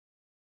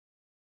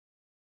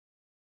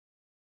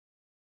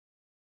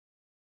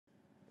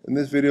In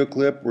this video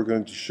clip, we're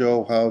going to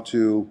show how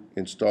to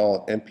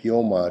install an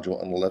MPO module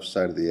on the left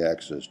side of the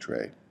access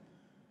tray.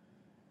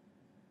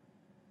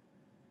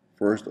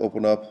 First,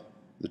 open up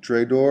the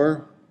tray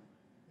door,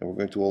 and we're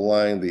going to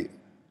align the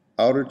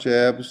outer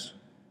tabs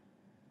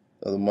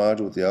of the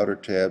module with the outer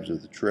tabs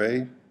of the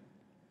tray,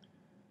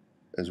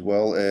 as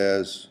well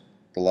as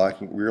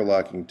the rear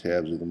locking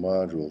tabs of the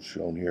module,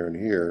 shown here and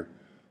here,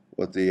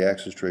 with the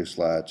access tray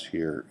slots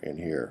here and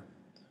here.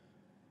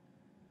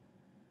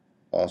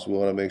 Also, we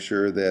want to make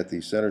sure that the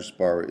center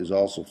spar is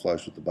also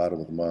flush with the bottom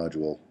of the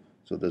module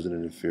so it doesn't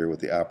interfere with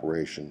the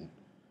operation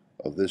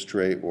of this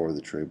tray or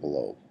the tray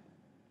below.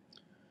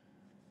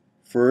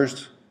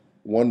 First,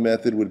 one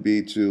method would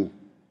be to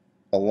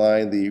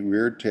align the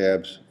rear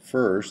tabs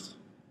first,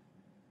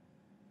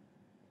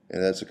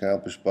 and that's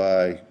accomplished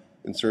by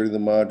inserting the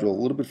module a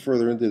little bit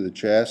further into the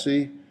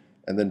chassis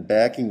and then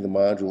backing the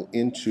module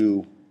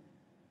into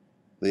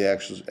the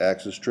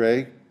access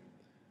tray,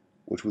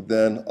 which would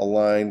then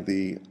align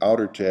the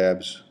outer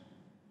tabs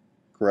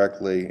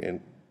correctly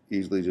and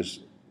easily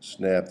just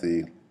snap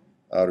the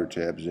outer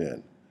tabs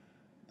in.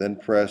 Then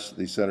press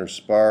the center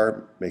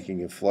spar, making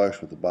it flush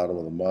with the bottom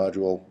of the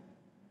module.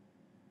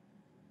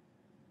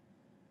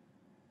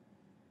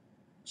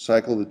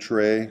 Cycle the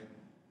tray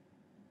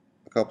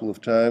a couple of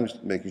times,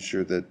 making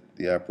sure that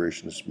the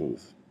operation is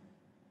smooth.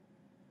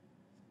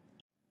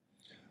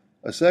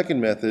 A second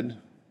method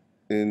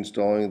in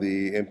installing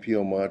the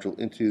MPO module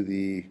into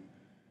the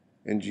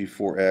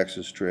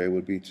NG4access tray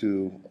would be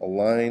to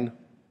align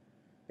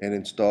and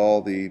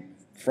install the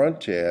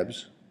front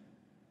tabs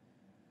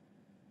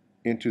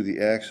into the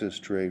access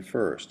tray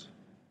first,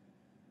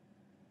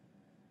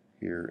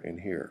 here and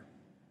here.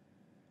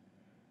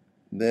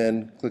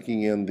 Then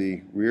clicking in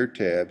the rear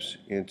tabs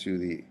into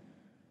the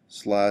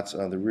slots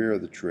on the rear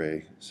of the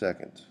tray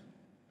second.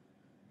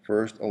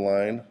 First,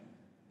 align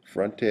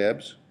front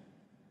tabs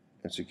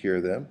and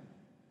secure them.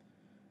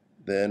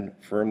 Then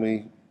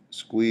firmly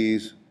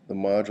squeeze the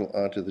module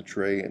onto the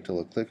tray until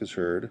a click is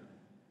heard,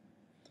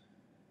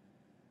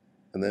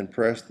 and then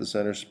press the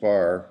center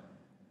spar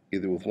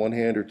either with one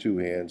hand or two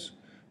hands,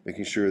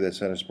 making sure that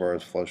center spar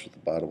is flush with the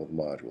bottom of the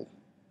module.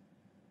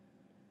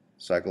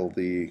 Cycle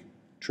the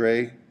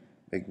tray,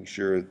 making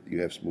sure you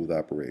have smooth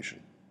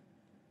operation.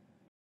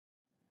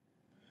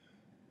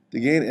 To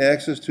gain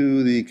access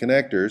to the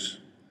connectors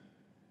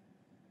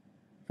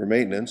for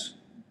maintenance,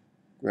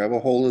 grab a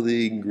hold of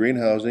the green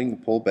housing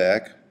and pull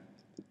back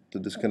to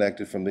disconnect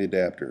it from the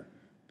adapter.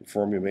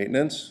 Perform your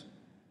maintenance,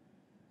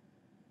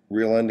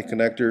 realign the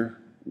connector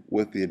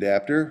with the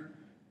adapter,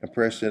 and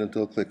press in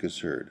until a click is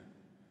heard.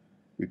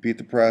 Repeat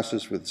the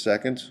process with the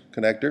second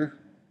connector,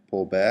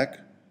 pull back,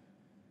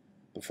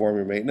 perform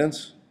your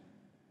maintenance,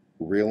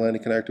 realign the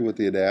connector with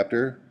the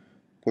adapter,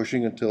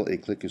 pushing until a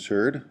click is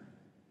heard.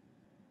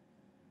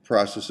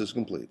 Process is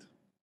complete.